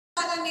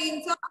are the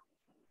names of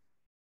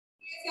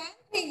place and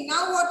thing.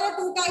 Now, what are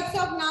two types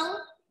of noun?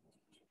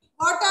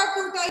 What are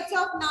two types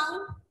of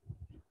noun?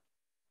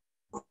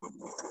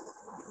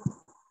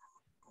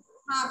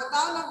 हाँ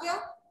बताओ नव्या.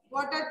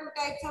 What are two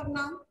types of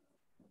noun?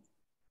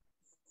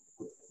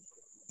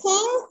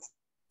 Things.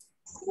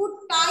 Two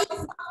types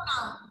of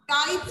noun.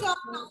 Types of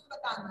noun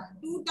बताना.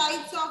 Two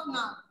types of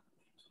noun.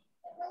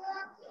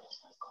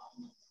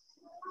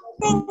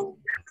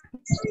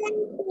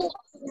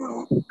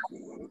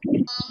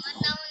 Common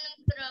noun and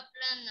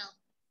proper noun.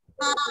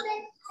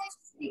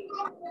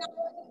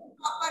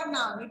 Proper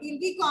noun. It will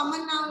be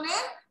common noun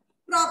and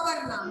proper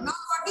noun. Now,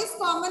 what is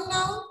common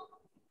noun?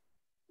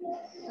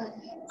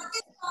 What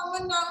is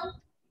common noun?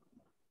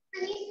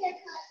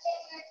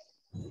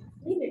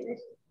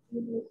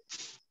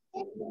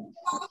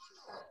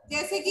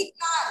 जैसे कि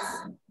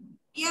class.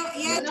 ये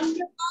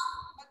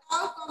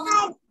बताओ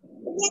common.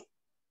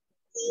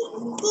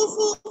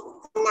 किसी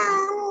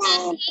नाम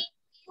नहीं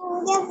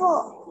होंगे वो.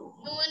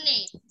 No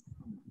name.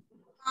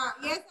 हाँ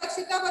ये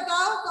अक्षिता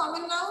बताओ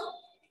कॉमन नाउन.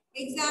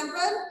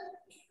 एग्जाम्पल.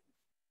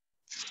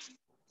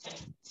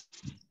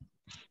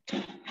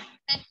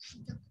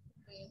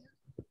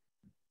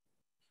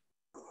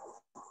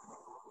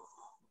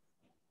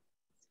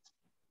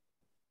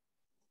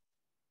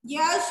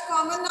 यश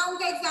कॉमन नाउन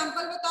का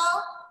एग्जाम्पल बताओ.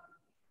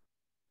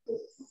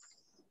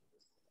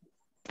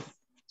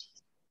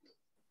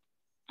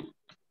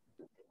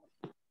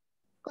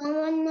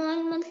 कॉमन नाउन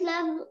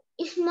मतलब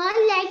स्मॉल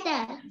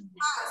लेटर.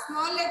 हाँ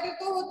स्मॉल लेटर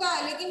तो होता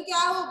है लेकिन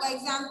क्या होगा.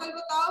 एग्जाम्पल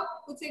बताओ.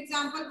 कुछ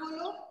एग्जाम्पल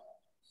बोलो.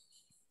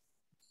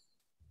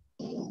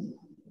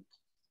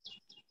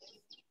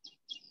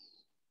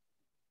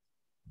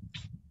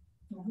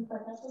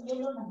 पता तो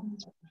बोलो ना.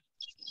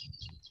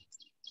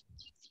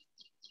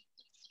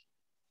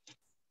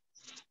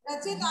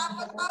 रचित आप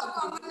बताओ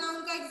कॉमन नाउन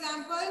का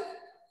एग्जाम्पल.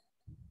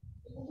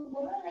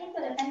 बोलो नहीं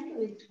पता. टाइम क्यों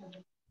वेस्ट कर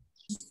रहे.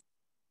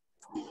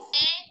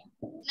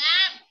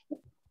 Ma'am.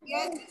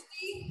 Yes.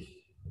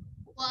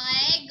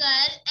 Boy,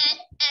 girl and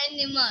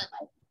animal.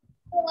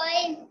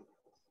 Boys.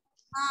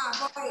 हाँ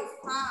बॉयज.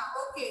 हाँ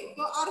ओके.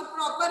 तो और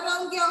प्रॉपर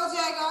नाउन क्या हो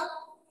जाएगा.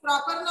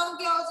 प्रॉपर नाउन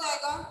क्या हो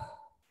जाएगा.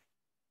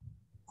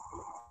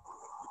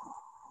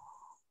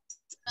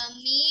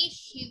 Kami,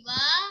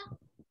 Shiva.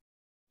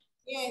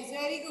 Yes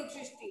very good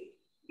सृष्टि.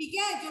 ठीक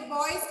है. जो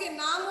बॉयज के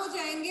नाम हो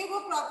जाएंगे वो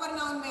प्रॉपर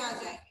नाउन में आ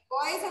जाएंगे.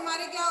 बॉयज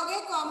हमारे क्या हो गए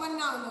कॉमन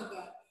नाउन हो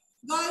गया.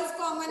 गर्ल्स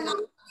कॉमन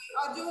नाउन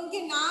और जो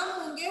उनके नाम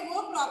होंगे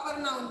वो प्रॉपर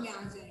नाउन में आ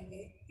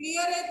जाएंगे.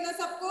 क्लियर है इतना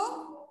सबको.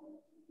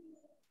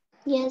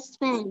 Yes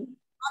ma'am.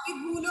 अभी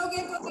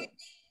भूलोगे तो बोलो.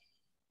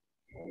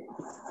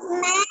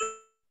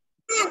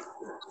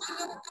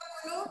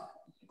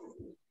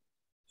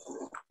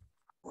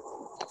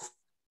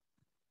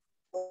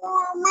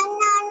 कॉमन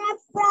नाउन और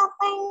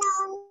प्रॉपर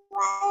नाउन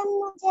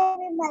मुझे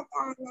भी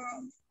बताना है.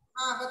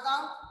 हाँ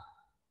बताओ.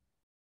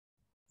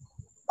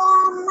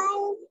 कॉमन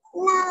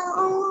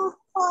नाउन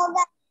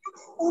होगा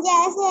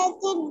जैसे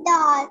कि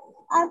डॉल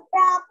और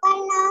प्रॉपर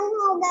नाउन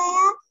हो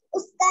गया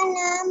उसका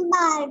नाम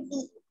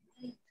बार्बी.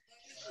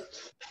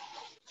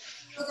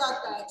 हो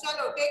जाता है.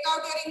 चलो take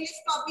out your English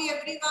copy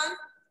everyone.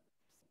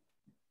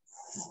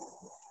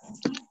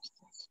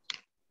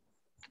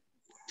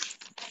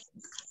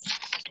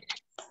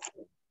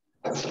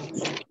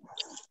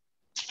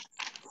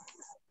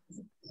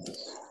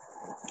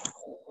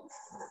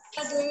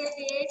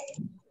 date.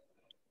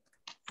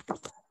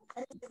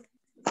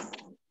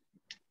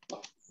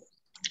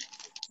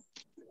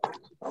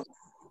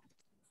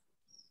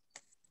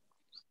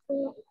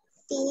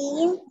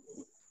 तीन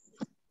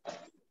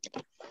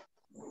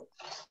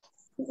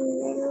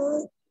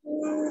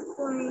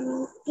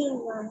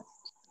 021.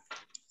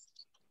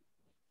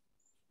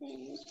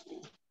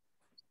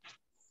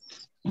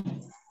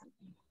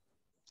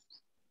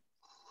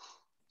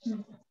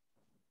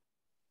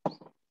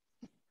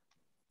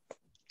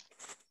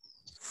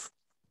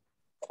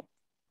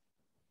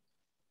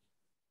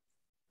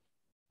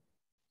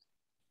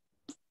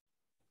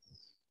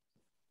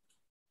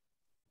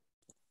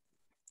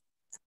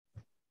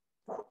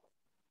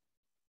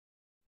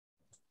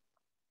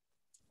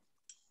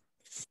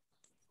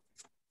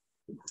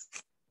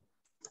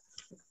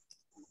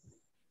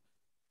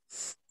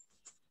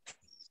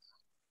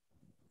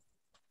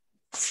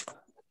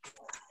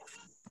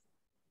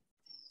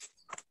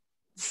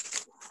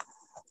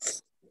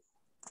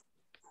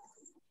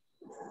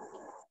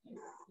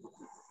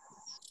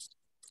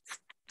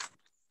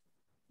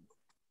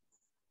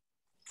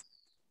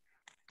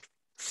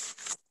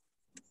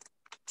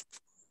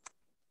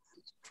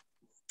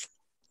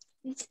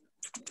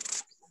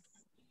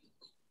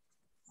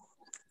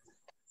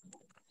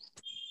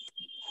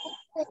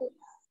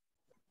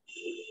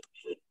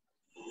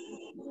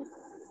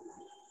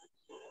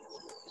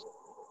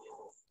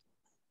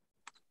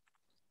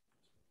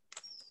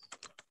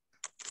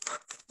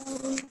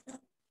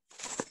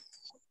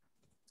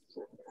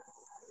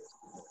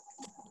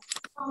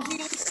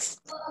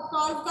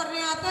 सॉल्व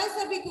करने आता है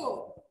सभी को.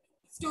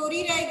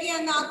 स्टोरी रहेगी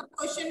ना.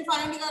 क्वेश्चन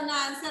फाइंड करना,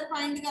 आंसर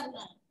फाइंड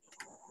करना है.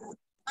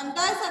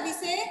 बनता है सभी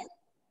से.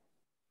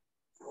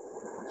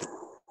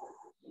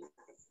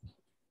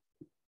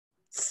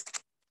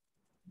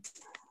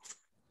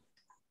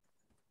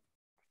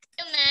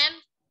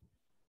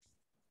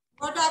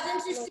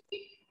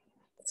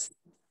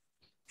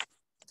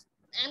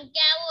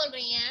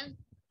 रही हैं।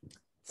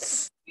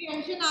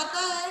 कॉम्प्रिहेंशन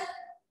आता है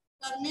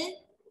करने?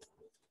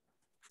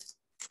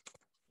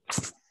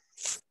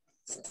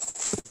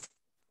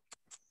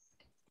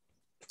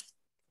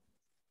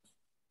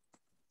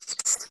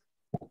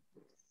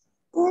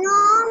 No,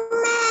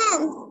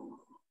 ma'am.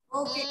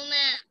 Okay, no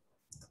ma'am.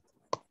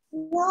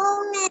 No,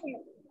 ma'am.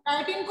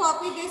 Right in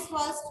copy this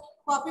first.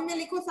 Copy में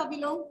लिखो सभी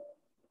लोग।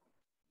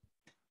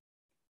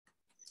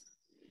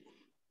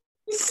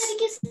 इस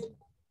तरीके से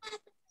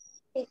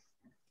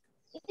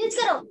इस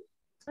करो।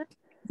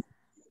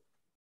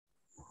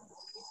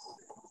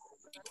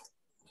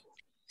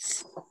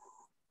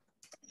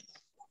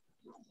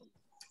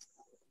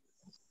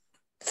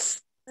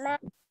 मैं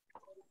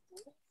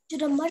जो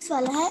नंबर्स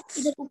वाला है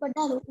इधर ऊपर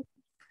डालो।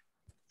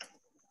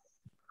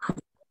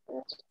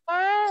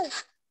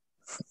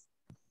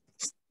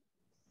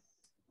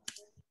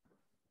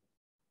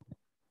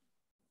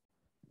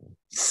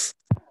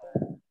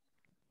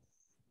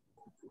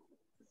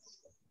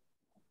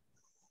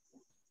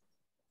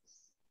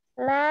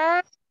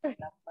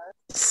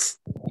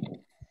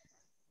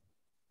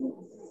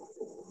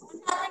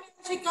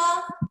 शिका,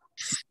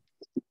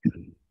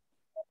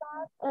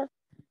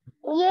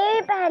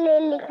 ये पहले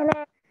लिखना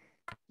है।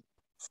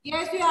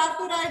 Yes you have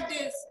to right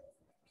this.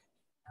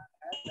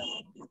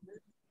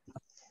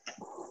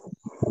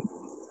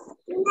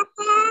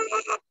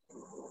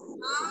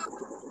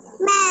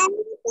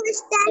 Ma'am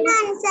question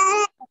answer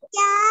है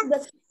क्या?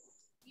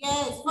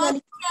 Yes,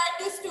 first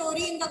right the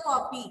story in the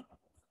copy.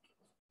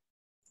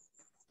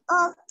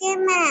 Okay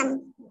ma'am.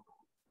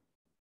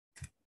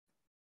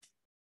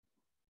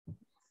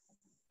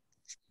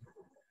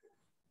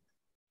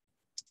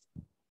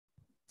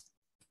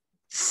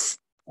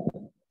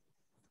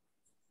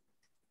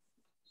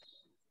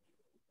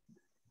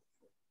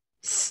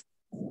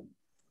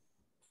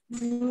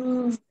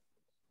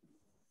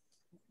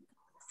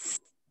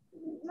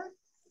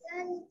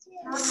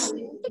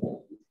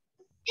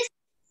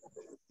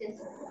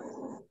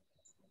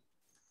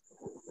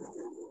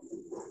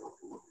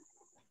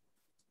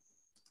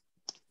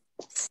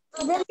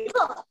 इधर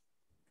लिखो।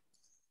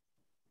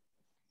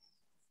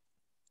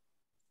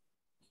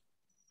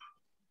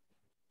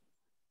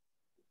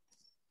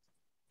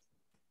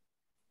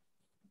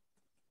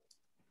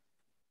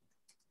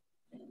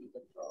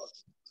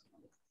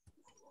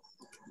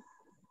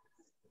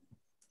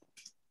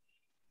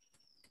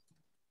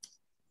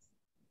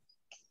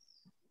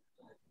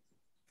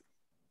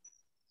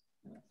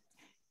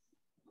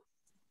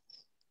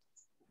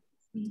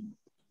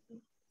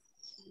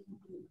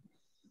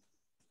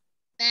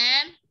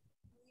 Ma'am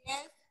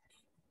yes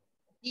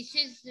this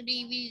is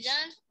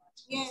revision.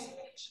 Yes,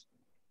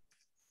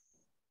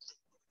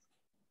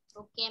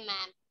 okay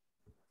ma'am.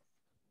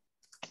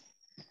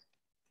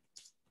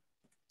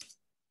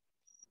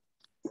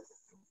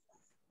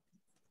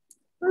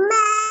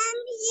 Ma'am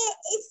ये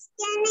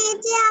इसके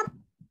नीचे आप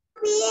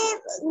ये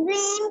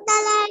ग्रीन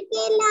कलर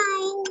की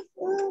लाइन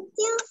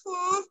क्यों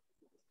है?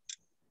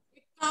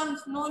 It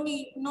comes, no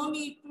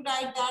need to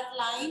right that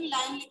line.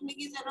 Line लिखने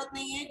की जरूरत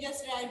नहीं है,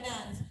 just right the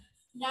answer,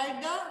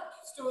 right the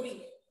story.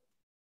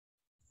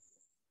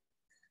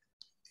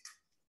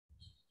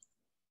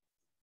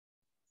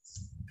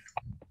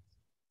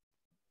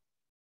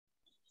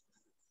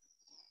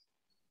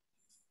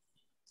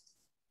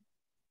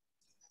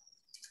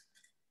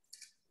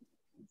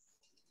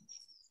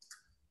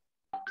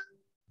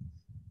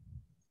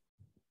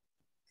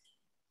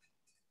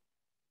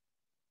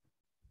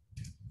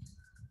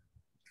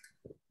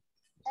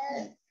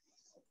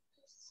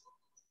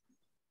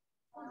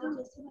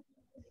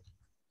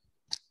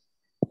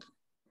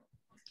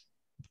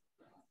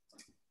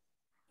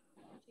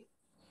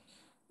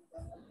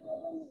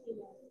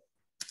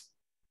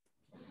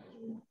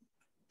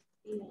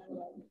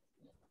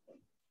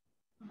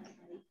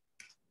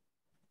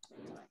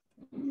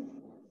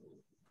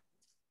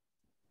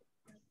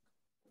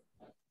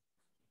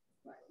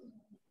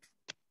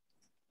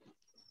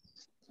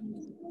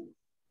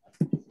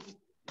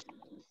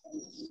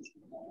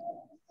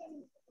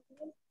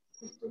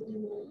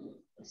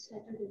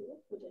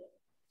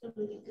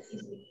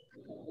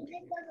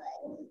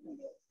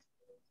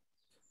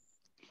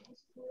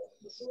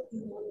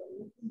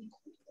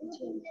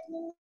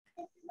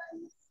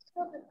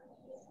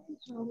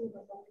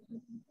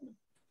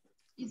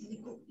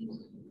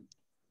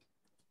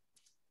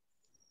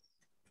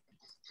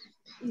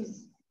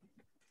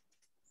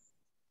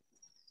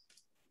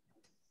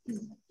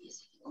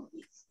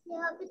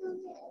 यहाँ पे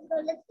तुमने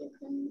गलत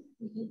लिखा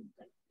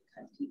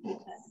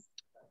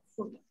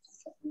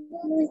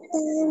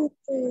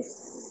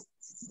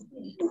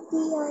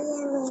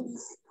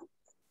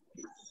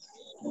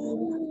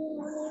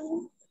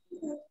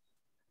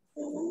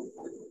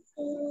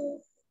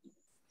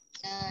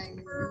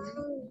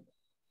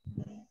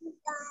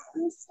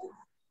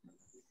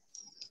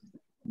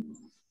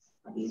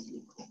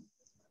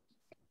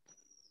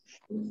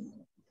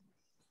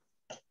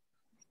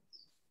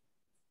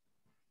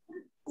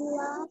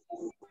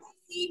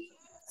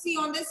See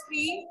on the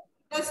screen,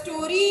 the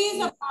story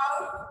is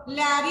about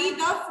Larry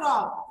the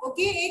frog.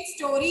 Okay, एक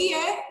story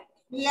है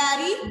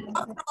लैरी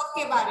फ्रॉग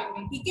के बारे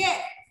में, ठीक है।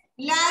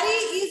 लैरी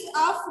इज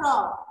अ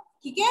फ्रॉग,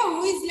 ठीक है।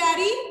 Who is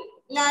Larry?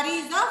 Larry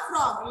is a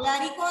frog.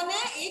 Larry कौन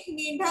है? एक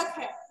मेंढक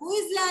है। Who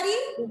is Larry?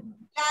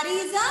 Larry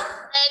is a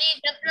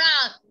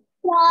frog.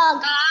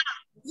 Frog.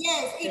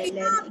 Yes, it is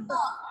a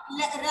frog.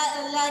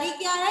 Larry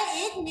क्या है?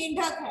 एक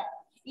मेंढक है।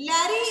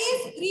 Larry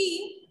is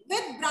green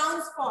with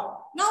brown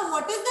spot. Now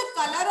what is the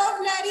colour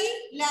of Larry?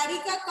 Larry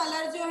का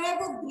कलर जो है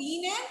वो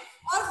ग्रीन है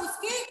और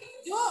उसके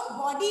जो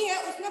बॉडी है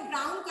उसमें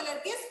ब्राउन कलर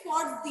के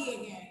स्पॉट्स दिए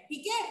गए हैं,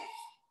 ठीक है।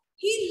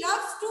 He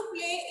loves to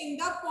play in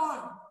the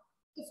pond.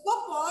 उसको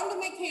पॉन्ड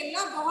में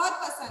खेलना बहुत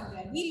पसंद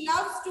है। He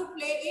loves to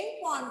play in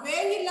pond.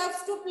 Where he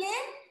loves to play?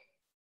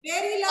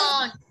 Where he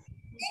loves?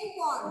 In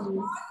pond.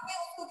 Pond में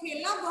उसको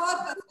खेलना बहुत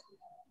पसंद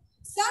है।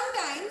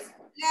 Sometimes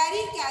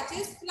Larry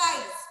catches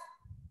flies.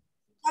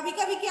 कभी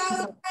कभी क्या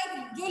होता है,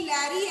 जो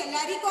लैरी है,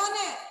 लैरी कौन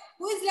है?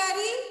 Who is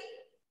Larry?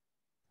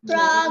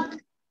 Frog.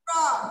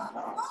 Frog.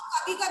 तो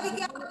कभी कभी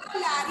क्या होता है,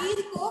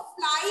 लैरी को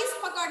फ्लाइज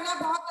पकड़ना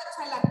बहुत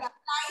अच्छा लगता है।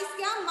 फ्लाइज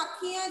क्या?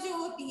 मक्खियां जो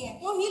होती हैं।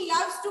 तो he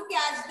loves to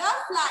catch the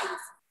flies.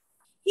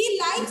 He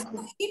likes to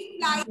eat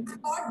flies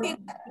for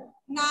dinner.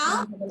 Now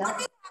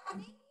what is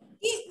happening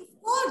कि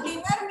उसको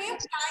डिनर में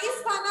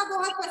फ्लाइज खाना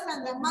बहुत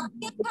पसंद है,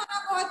 मक्खियां खाना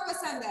बहुत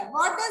पसंद है।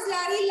 What does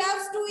Larry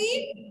loves to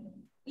eat?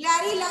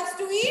 Larry loves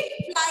to eat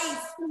flies.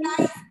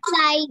 Flies,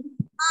 Fly.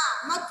 हाँ,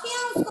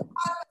 मक्खियां उसको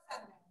बहुत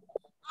पसंद है।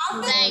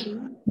 Right.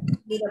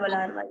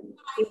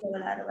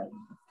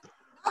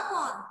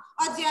 आफ्टर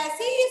और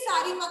जैसे ही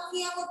सारी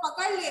मक्खियां वो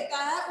पकड़ लेता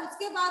है,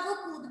 उसके बाद वो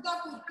कूदता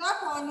कूदता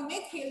पॉन्ड में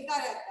खेलता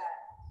रहता है,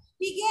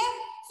 ठीक है।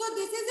 So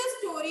this is a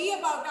story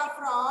about a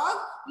frog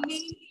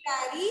named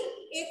Larry.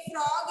 एक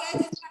फ्रॉग है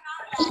जिसका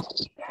नाम लैरी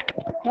है।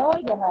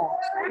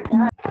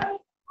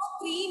 वो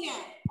ग्रीन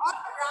है और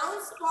ब्राउन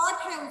स्पॉट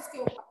है उसके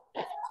ऊपर।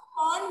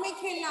 पॉन्ड में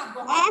खेलना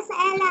बहुत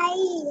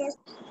FLIES.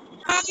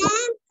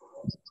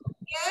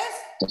 यस।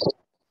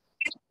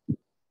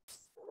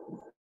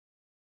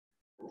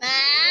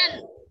 मैम,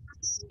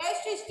 यस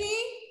सृष्टि।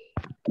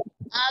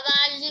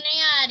 आवाज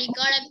नहीं आ रही,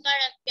 कड़क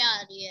कड़क के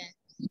आ रही है।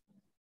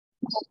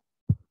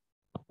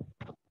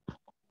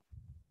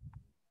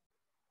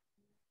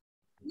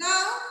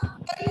 नाउ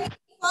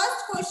फर्स्ट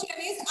क्वेश्चन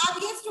इज, अब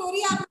ये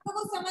स्टोरी आप लोगों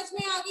को समझ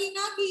में आ गई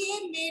ना कि ये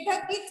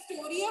मेढक की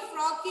स्टोरी है,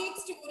 फ्रॉग की एक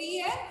स्टोरी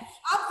है।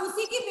 अब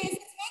उसी की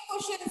बेसिस में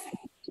क्वेश्चन है।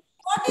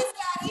 What is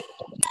Larry?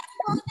 लैरी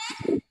कौन है?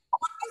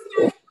 What is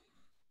Larry?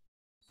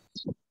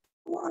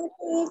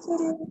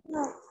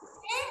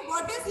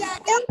 What is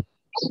Larry?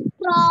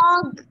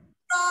 Frog.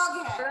 Frog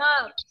है।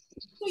 Frog.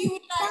 तो you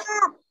will write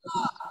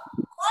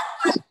what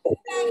colour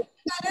is Larry?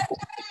 Colour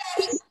क्या है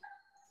लैरी?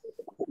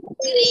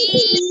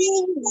 Green.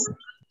 Green.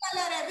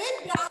 कलर है विद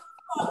ब्राउन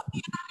स्पॉट।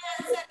 यहाँ पे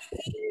आंसर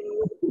लिखिए।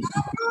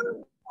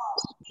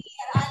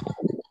 Here I will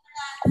put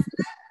the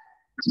answer.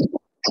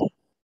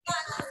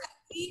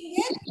 Green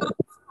with brown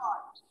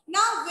spot.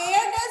 Now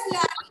where does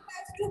Larry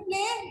loves to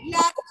play?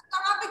 Larry को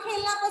कहाँ पे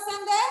खेलना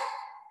पसंद है?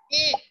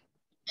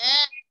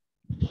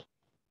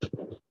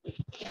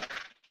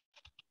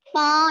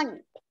 Pond.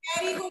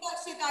 Very good,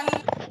 Akshita. He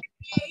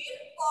play in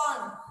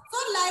pond. So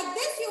like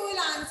this, you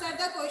will answer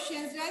the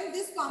questions when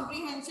this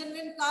comprehension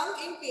will come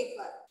in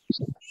paper.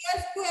 Clear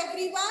to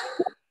everyone?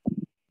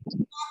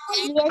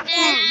 Yes,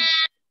 ma'am.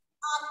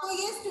 आपको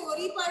ये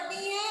story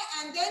पढ़नी है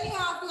and then you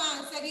have to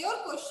answer your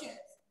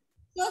questions.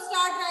 So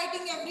start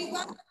writing,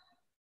 everyone.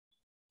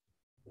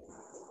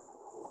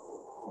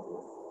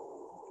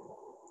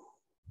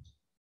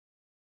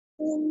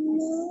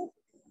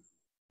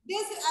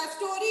 This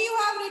story you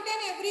have written,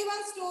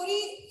 everyone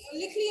story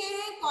लिख लिए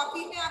हैं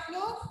copy में आप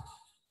लोग?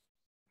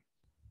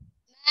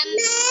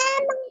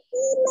 मैम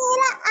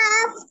मेरा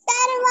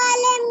आफ्टर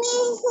वाले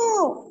में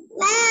हूँ,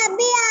 मैं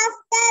अभी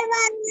आफ्टर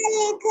वाले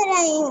लिख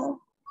रही हूँ।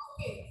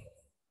 Okay.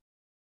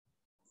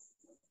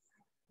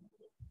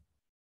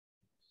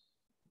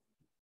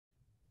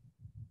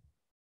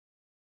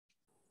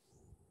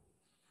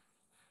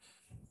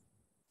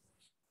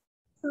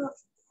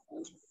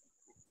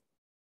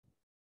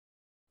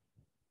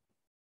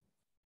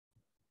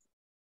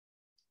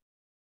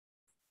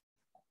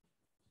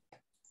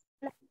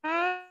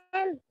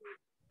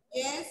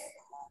 Yes.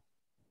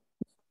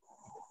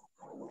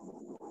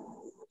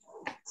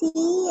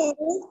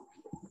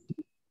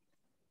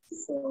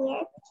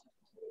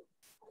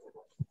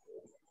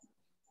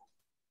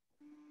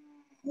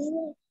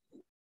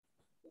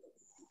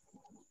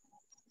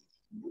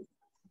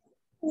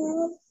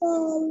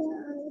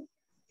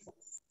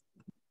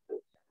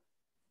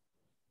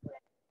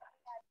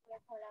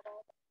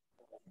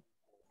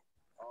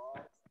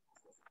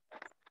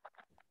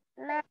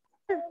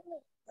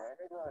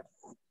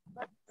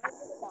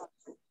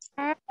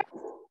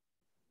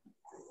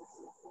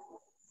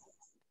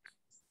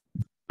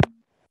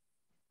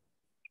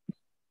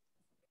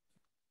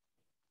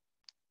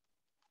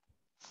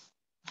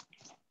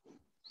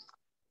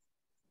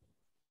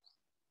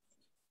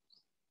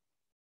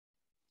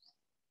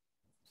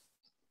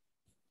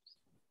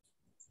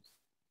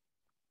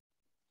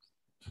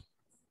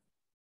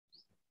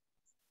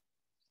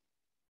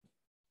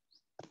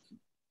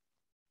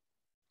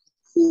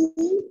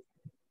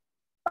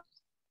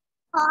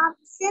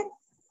 hops,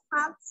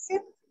 hops.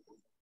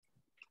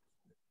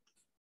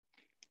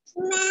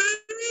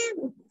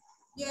 Ma'am,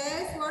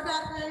 Yes, what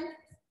happened?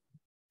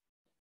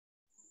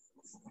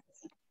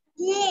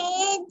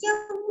 ये जो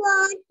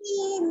what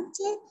is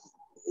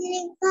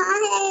लिखा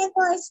है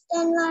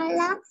क्वेश्चन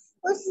वाला,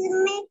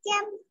 उसमें क्या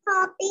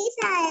हॉपीज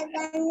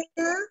आएगा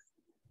ना?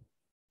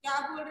 क्या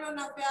बोल रहे हो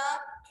नव्या?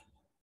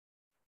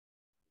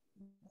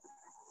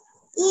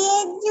 ये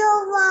जो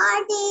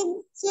what is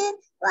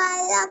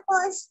वाला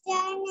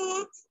क्वेश्चन है,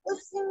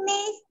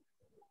 उसमें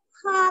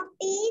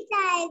हॉपीज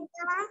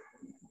आएगा।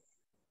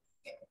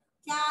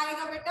 क्या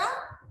आएगा बेटा?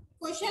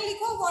 क्वेश्चन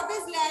लिखो व्हाट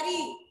इज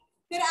लैरी,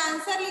 फिर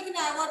आंसर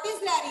लिखना है व्हाट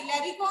इज लैरी।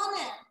 लैरी कौन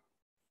है?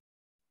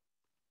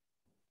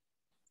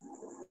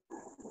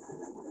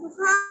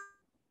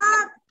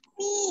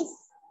 हॉपीज।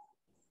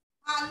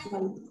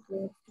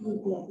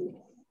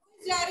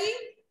 Larry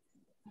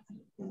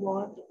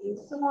What is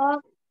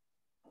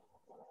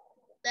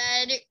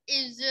There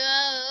is a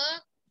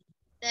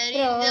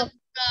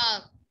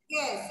frog.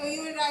 yes, so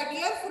you will write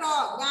here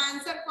frog. The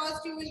answer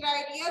first you will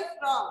write here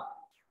frog.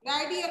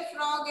 Write here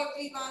frog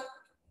everyone.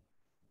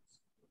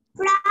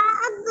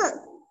 Frog.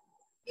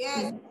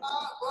 Yes,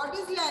 frog. What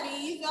is Larry?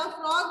 He is a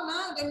frog, na?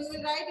 Then you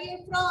will write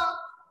here frog.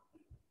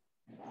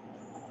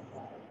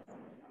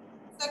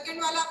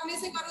 Second वाला अपने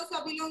से करो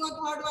सभी लोग और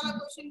third वाला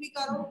question भी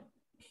करो,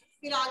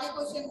 फिर आगे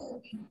क्वेश्चन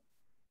दूंगी।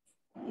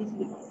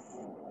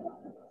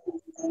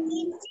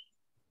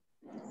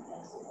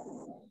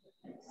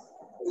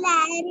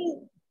 लैरी।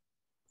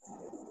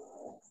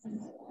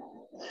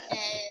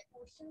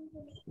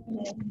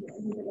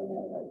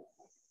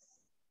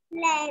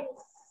 लैरी।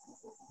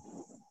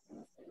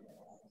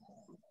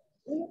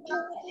 तुम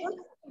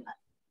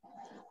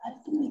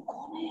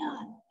कौन है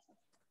यार?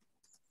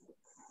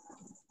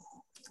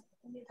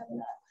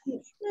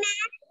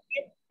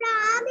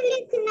 फ्रॉग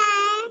लिखना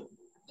है।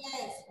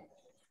 Yes.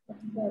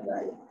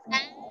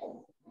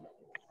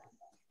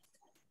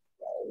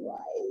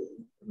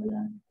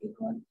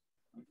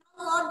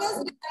 What does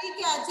Larry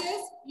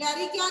catches?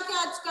 Larry क्या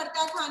कैच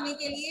करता है खाने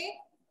के लिए?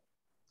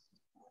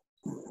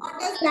 What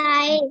does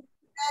fry.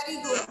 Larry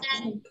good?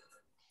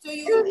 So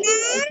you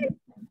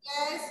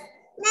yes.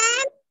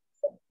 Ma'am,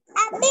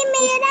 अभी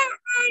मेरा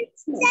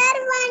आंसर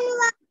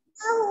बनवा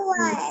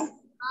हुआ है।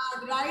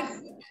 Right.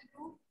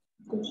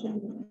 क्वेश्चन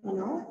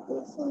बनाओ।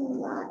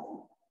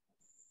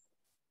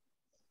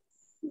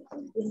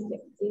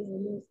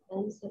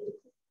 Answer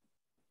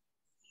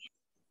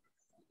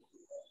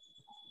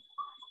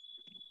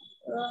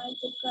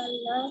What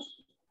color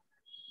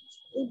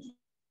is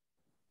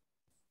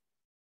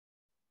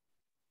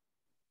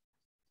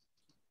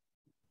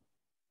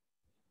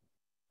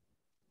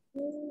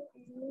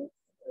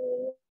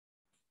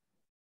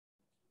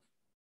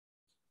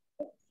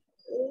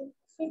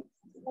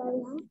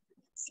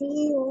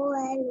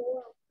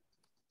COLO?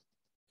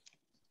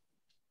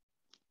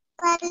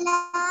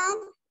 Color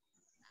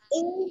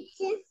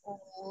is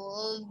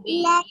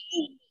black.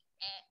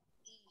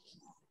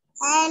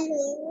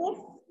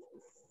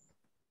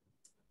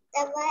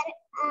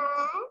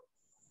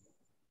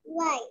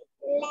 LARRY.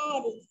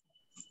 Larry.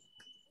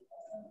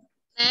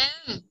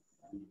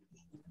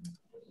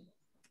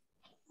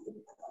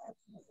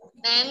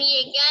 Ma'am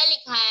ये क्या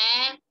लिखा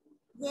है?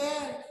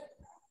 Where?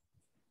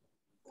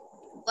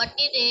 What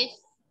is this?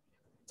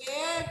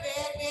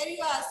 Where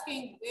you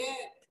asking?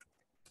 Where?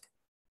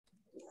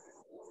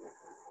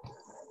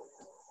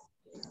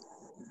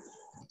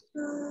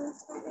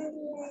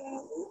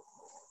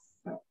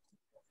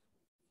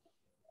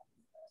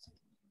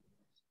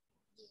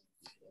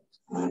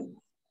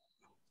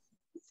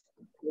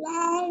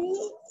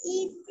 Larry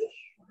is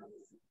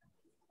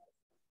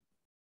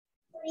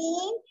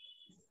green.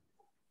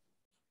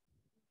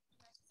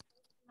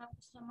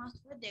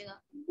 देगा।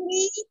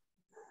 Green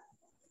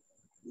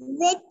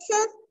with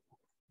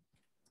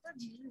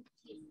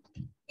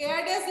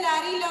Where does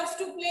Larry loves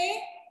to play?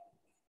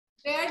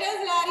 Where does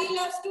Larry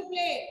loves to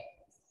play?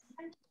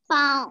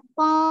 pond.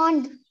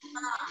 Pond.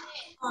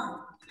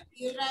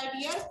 You write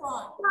here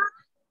pond.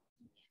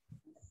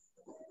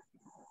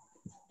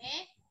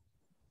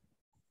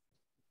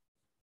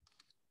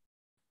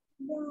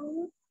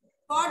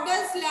 What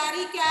does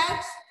Larry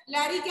catch?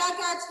 Larry क्या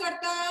catch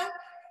करता है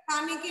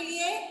खाने के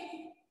लिए?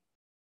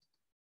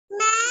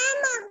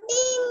 Ma'am,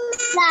 अभी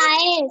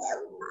flies.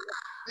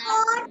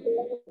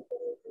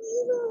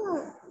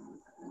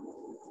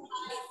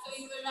 So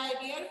you will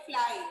write here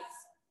flies.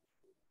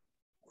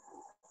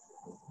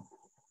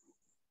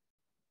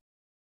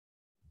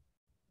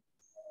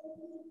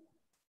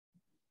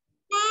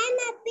 Ma'am,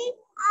 अभी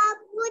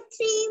आप वो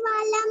 3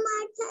 वाला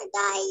मत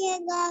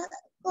हटाइएगा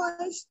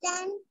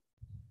question.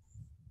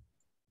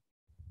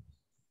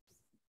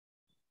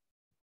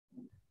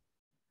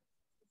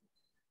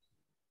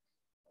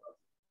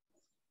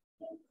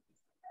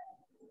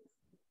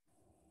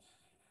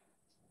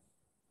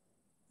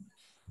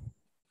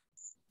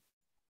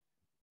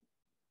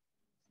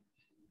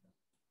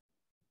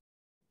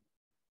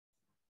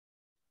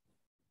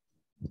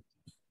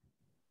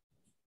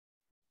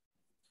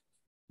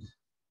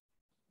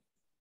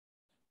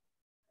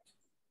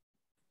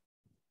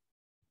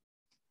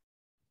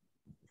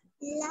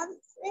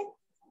 loves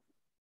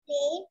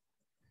play.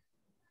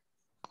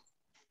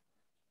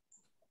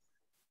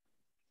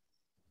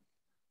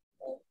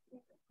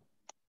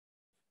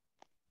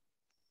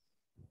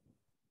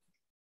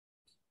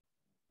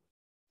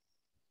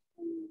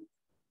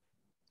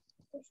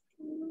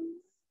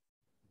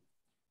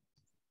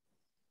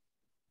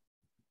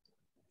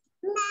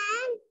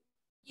 Ma'am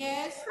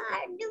Yes.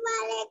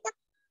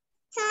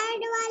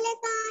 Third वाले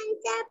का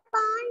आंसर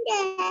पॉन्ड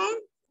है.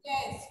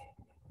 Yes.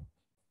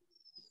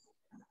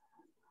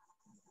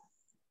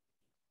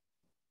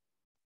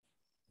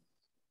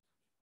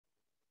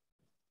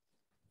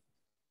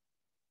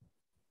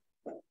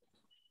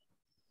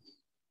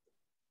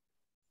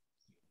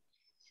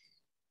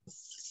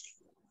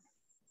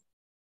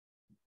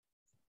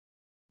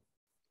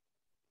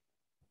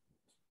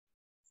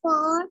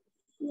 For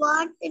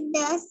what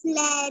does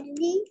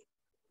Larry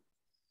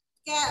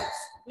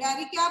Catch.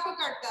 Larry क्या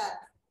पकड़ता है?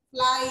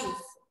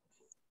 Flies.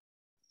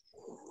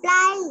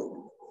 fly?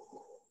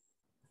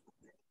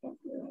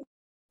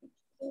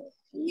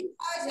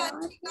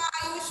 Ashika,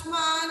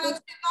 Ayushman,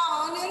 Akshita,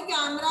 on your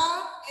camera,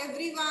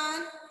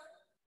 everyone.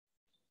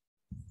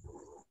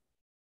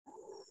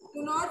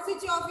 Do not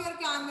switch off your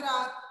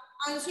camera.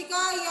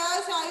 Anshika,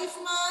 Yash,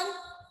 Ayushman.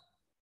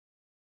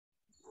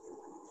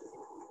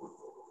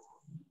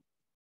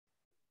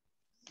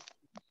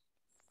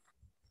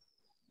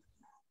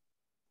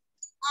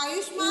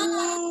 Ayushman,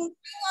 are you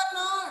listening or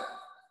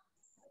not?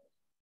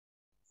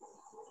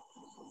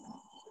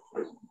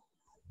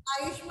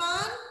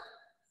 Ayushman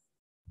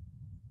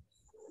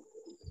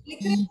लिख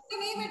रहे हो कि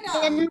नहीं बेटा?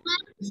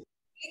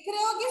 लिख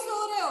रहे हो कि सो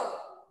रहे हो?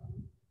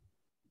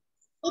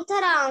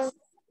 इधर आओ.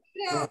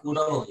 लिख रहे हो?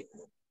 पूरा हो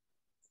गया.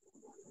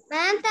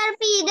 Ma'am sir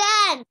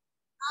period.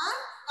 हाँ,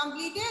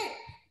 completed?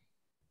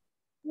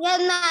 Yes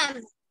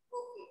ma'am.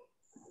 Okay.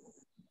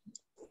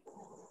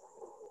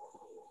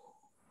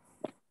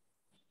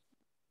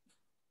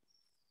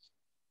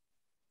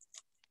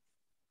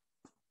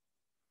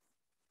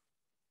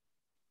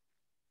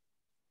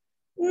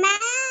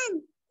 Ma'am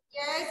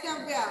Yes,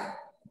 Navya.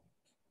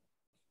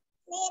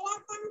 मेरा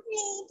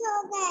कंप्लीट हो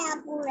गया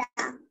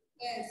पूरा.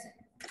 Yes.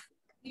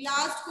 The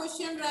last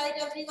question, right,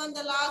 everyone?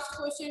 The last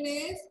question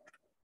is,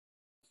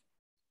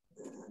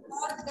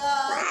 what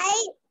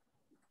does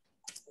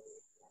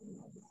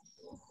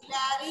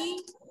Larry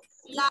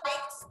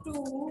likes to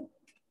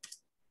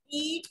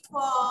eat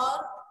for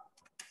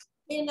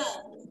dinner?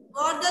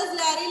 What does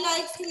Larry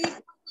likes to eat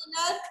for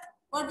dinner?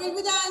 What will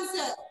be the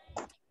answer?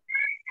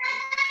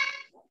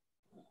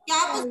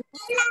 क्या पसंद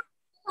है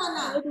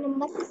खाना?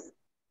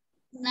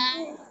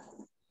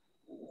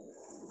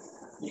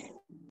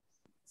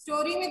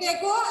 Story में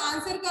देखो,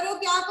 answer करो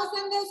क्या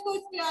पसंद है उसको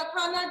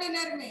खाना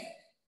डिनर में.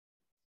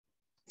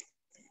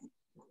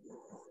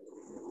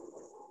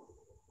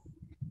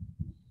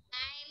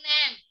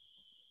 मैम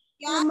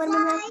क्या?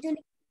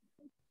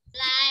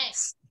 फ्लाई.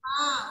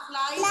 हाँ,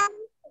 फ्लाइज.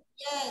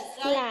 Yes,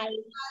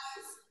 right.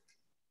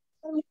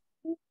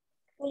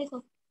 लिखो.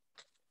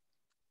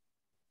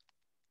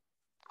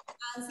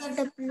 आंसर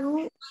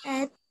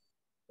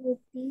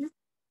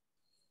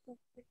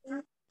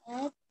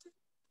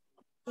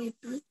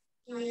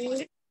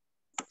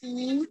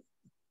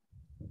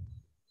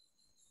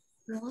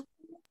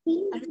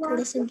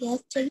थोड़े से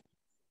गैप चाहिए.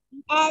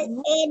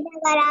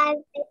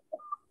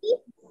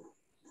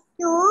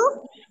 to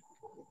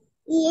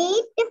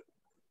eat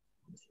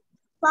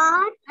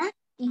for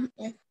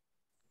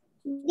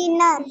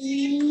dinner.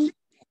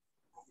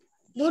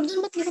 दूर दूर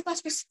मत लिखो,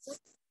 पास पास.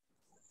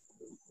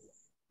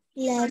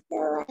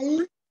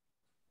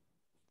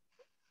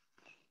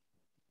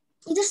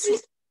 इधर से.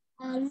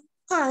 हाँ.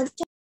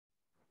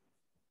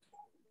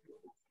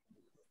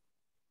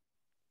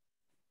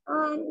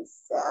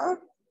 आंसर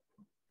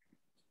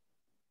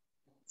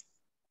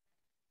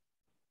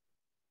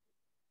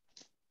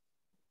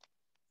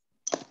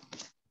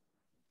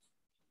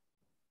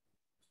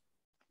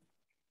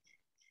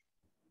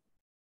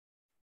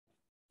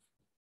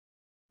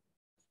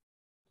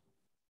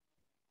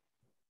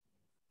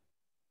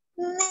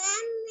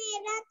मैम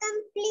मेरा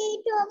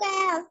कंप्लीट हो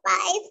गया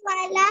 5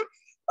 वाला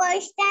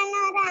क्वेश्चन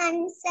और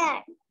answer.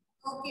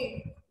 Okay.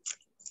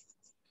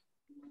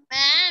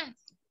 Ma'am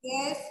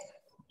yes.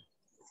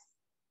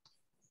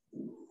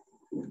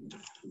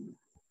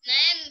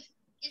 Ma'am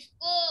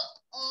इसको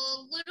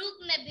ग्रुप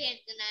में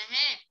भेजना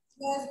है.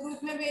 यस,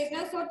 ग्रुप में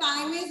भेजना. सो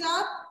time is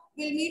up.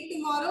 We'll meet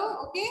tomorrow.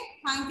 Okay.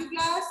 Thank you,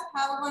 class.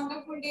 Have a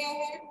wonderful day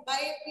ahead.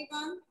 Bye,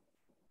 everyone.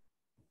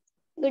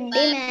 Good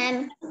day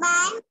ma'am.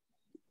 Bye.